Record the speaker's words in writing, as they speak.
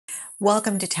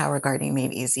Welcome to Tower Gardening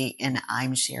Made Easy, and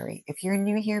I'm Sherry. If you're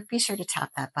new here, be sure to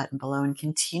tap that button below and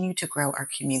continue to grow our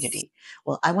community.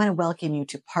 Well, I want to welcome you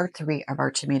to part 3 of our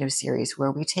tomato series,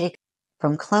 where we take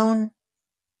from clone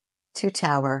to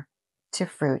tower to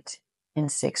fruit in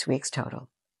 6 weeks total.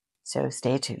 So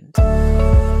stay tuned.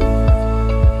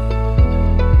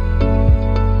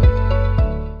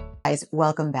 Guys,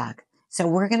 welcome back. So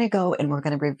we're going to go and we're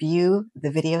going to review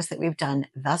the videos that we've done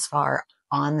thus far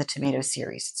on the tomato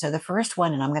series. So the first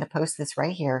one, and I'm going to post this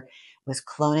right here, was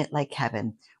Clone It Like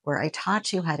Heaven, where I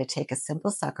taught you how to take a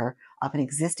simple sucker of an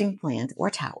existing plant or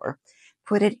tower,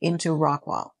 put it into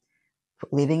rockwool,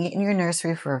 leaving it in your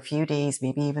nursery for a few days,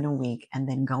 maybe even a week, and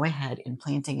then go ahead and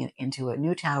planting it into a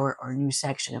new tower or a new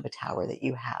section of a tower that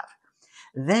you have.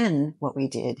 Then what we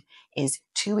did is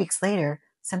 2 weeks later,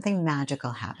 something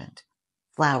magical happened.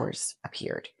 Flowers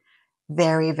appeared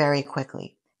very, very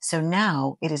quickly. So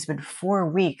now it has been 4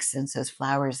 weeks since those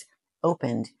flowers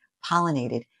opened,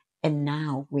 pollinated, and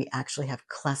now we actually have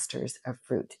clusters of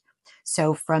fruit.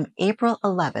 So from April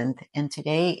 11th, and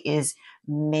today is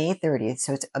May 30th,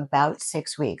 so it's about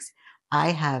 6 weeks,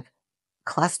 I have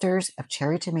clusters of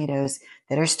cherry tomatoes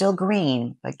that are still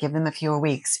green, but give them a few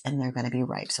weeks and they're going to be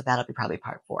ripe. So that'll be probably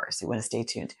part 4. So you want to stay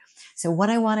tuned. So what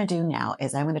I want to do now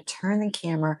is I'm going to turn the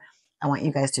camera. I want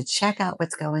you guys to check out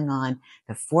what's going on,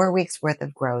 the 4 weeks worth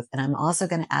of growth. And I'm also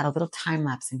going to add a little time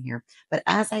lapse in here. But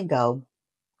as I go,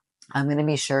 I'm going to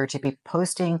be sure to be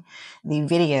posting the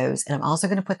videos, and I'm also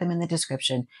going to put them in the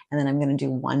description. And then I'm going to do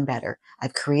one better.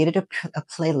 I've created a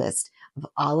playlist of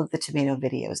all of the tomato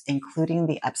videos, including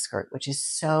the upskirt, which is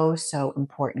so, so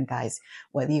important, guys.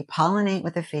 Whether you pollinate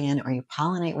with a fan or you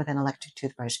pollinate with an electric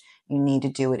toothbrush, you need to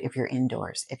do it if you're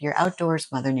indoors. If you're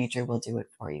outdoors, Mother Nature will do it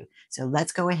for you. So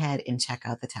let's go ahead and check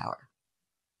out the tower.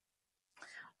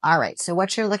 All right, so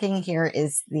what you're looking here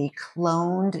is the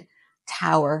cloned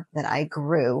tower that I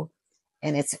grew,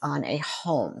 and it's on a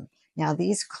home. Now,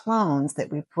 these clones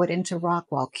that we put into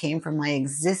rockwool came from my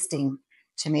existing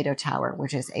tomato tower,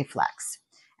 which is a flex.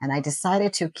 And I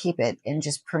decided to keep it and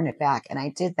just prune it back. And I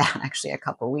did that actually a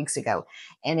couple of weeks ago.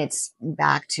 And it's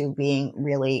back to being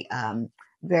really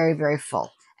very, very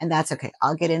full. And that's okay.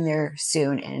 I'll get in there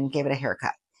soon and give it a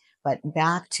haircut. But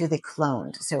back to the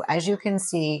cloned. So as you can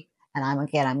see, and I'm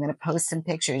going to post some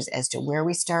pictures as to where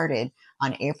we started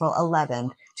on April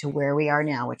 11th to where we are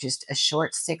now, which is a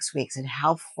short 6 weeks, and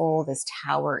how full this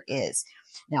tower is.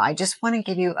 Now, I just want to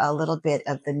give you a little bit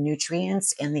of the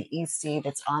nutrients and the EC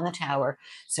that's on the tower.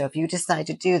 So if you decide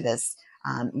to do this,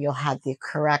 you'll have the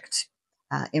correct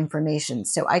information.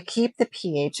 So I keep the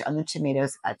pH on the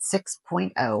tomatoes at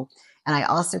 6.0. And I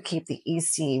also keep the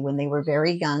EC. When they were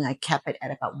very young, I kept it at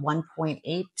about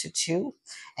 1.8 to 2.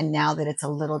 And now that it's a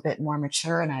little bit more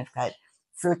mature and I've got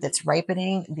fruit that's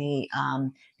ripening, the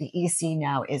EC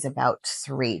now is about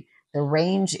 3. The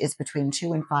range is between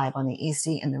 2 and 5 on the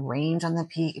EC, and the range on the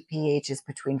pH is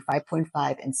between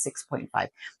 5.5 and 6.5.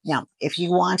 Now, if you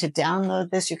want to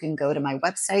download this, you can go to my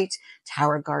website,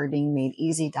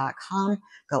 towergardeningmadeeasy.com.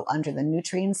 Go under the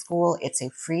Nutrient School. It's a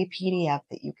free PDF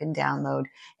that you can download,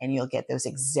 and you'll get those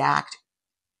exact,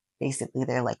 basically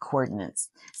they're like coordinates.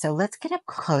 So let's get up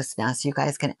close now so you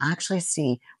guys can actually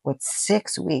see what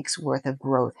 6 weeks worth of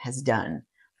growth has done.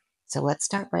 So let's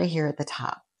start right here at the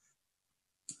top.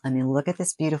 I mean, look at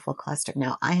this beautiful cluster.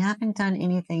 Now, I haven't done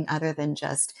anything other than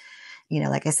just,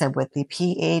 like I said, with the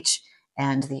pH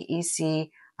and the EC,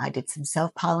 I did some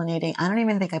self-pollinating. I don't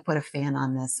even think I put a fan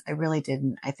on this. I really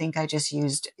didn't. I think I just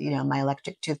used, my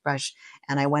electric toothbrush,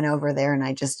 and I went over there and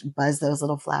I just buzzed those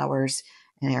little flowers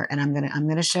in there. And I'm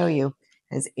gonna show you,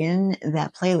 because in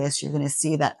that playlist, you're gonna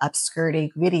see that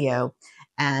upskirting video.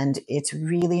 And it's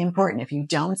really important. If you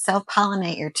don't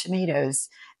self-pollinate your tomatoes,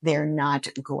 they're not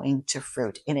going to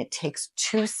fruit. And it takes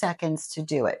 2 seconds to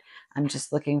do it. I'm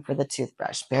just looking for the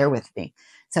toothbrush. Bear with me.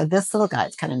 So this little guy,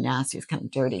 it's kind of nasty. It's kind of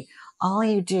dirty. All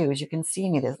you do is, you can see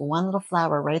me, there's one little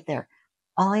flower right there.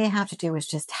 All you have to do is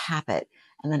just tap it.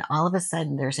 And then all of a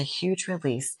sudden, there's a huge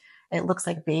release. It looks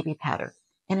like baby powder.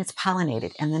 And it's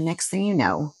pollinated. And the next thing you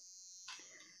know,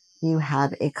 you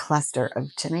have a cluster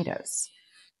of tomatoes.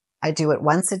 I do it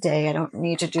once a day. I don't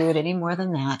need to do it any more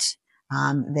than that.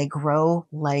 They grow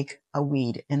like a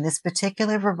weed. And this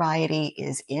particular variety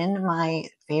is in my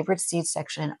favorite seed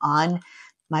section on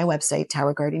my website,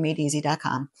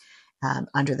 towergardeningmadeeasy.com,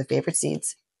 under the favorite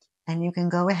seeds. And you can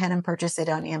go ahead and purchase it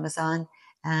on Amazon,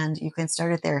 and you can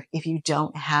start it there if you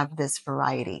don't have this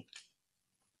variety.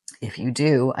 If you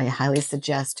do, I highly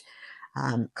suggest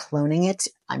cloning it.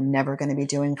 I'm never going to be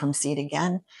doing from seed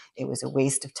again. It was a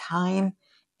waste of time.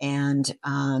 And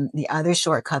the other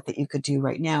shortcut that you could do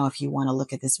right now, if you want to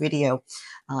look at this video,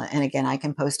 and again, I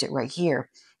can post it right here,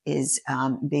 is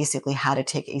basically how to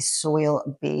take a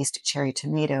soil-based cherry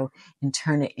tomato and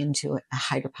turn it into a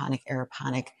hydroponic,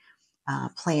 aeroponic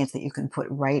plant that you can put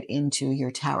right into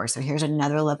your tower. So here's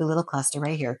another lovely little cluster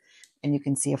right here, and you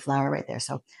can see a flower right there.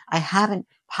 So I haven't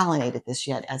pollinated this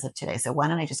yet as of today. So why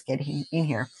don't I just get in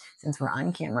here since we're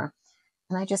on camera?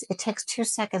 And it takes 2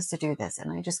 seconds to do this.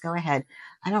 And I just go ahead.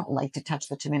 I don't like to touch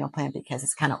the tomato plant because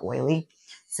it's kind of oily.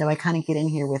 So I kind of get in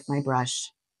here with my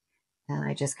brush and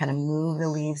I just kind of move the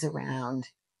leaves around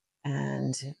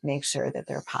and make sure that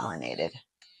they're pollinated.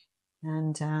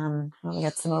 And well, we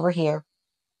got some over here.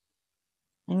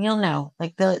 And you'll know,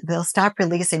 like they'll stop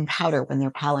releasing powder when they're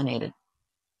pollinated.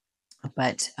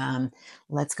 But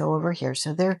let's go over here.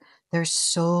 So there's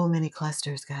so many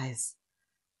clusters, guys.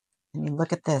 I mean,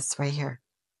 look at this right here.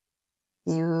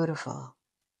 Beautiful.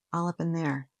 All up in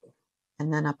there.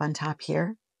 And then up on top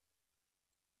here,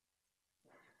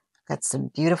 got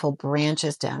some beautiful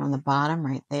branches down on the bottom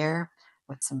right there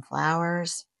with some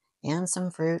flowers and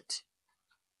some fruit.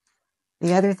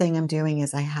 The other thing I'm doing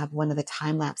is I have one of the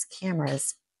time-lapse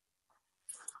cameras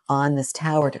on this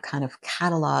tower to kind of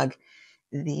catalog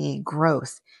the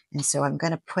growth. And so I'm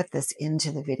going to put this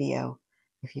into the video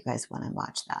if you guys want to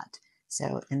watch that.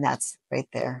 So, and that's right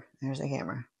there. There's a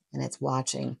camera. And it's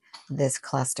watching this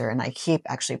cluster. And I keep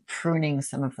actually pruning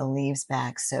some of the leaves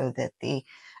back so that the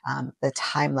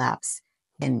time lapse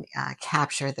can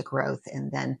capture the growth.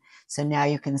 And then, so now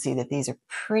you can see that these are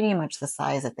pretty much the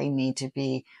size that they need to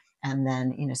be. And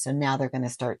then, you know, so now they're going to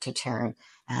start to turn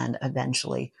and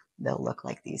eventually they'll look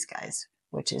like these guys,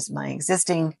 which is my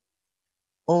existing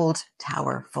old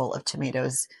tower full of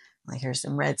tomatoes. Like here's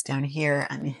some reds down here.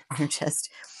 I mean, they're just,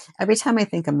 every time I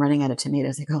think I'm running out of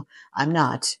tomatoes, I go, I'm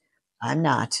not.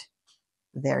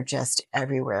 They're just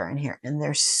everywhere in here. And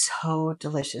they're so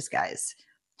delicious, guys.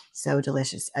 So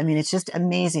delicious. I mean, it's just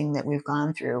amazing that we've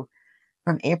gone through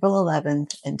from April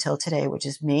 11th until today, which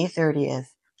is May 30th,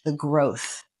 the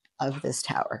growth of this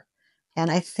tower.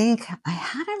 And I think I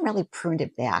haven't really pruned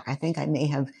it back. I think I may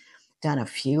have done a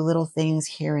few little things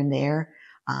here and there,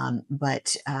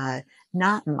 but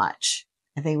not much.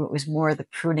 I think it was more the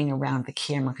pruning around the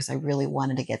camera because I really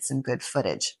wanted to get some good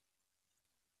footage.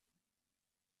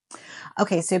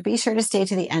 Okay, so be sure to stay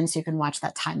to the end so you can watch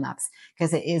that time lapse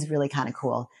because it is really kind of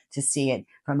cool to see it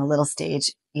from a little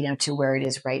stage, you know, to where it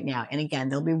is right now. And again,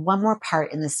 there'll be one more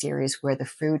part in the series where the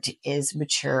fruit is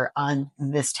mature on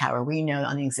this tower. We know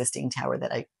on the existing tower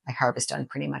that I harvest on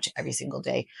pretty much every single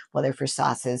day, whether for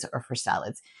sauces or for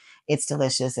salads. It's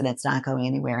delicious and it's not going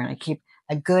anywhere. And I keep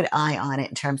a good eye on it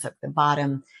in terms of the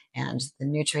bottom and the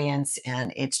nutrients.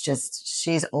 And it's just,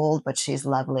 she's old, but she's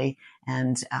lovely.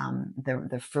 And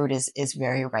the fruit is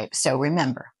very ripe. So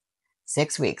remember,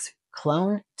 6 weeks,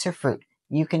 clone to fruit.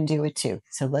 You can do it too.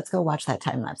 So let's go watch that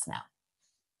time lapse now.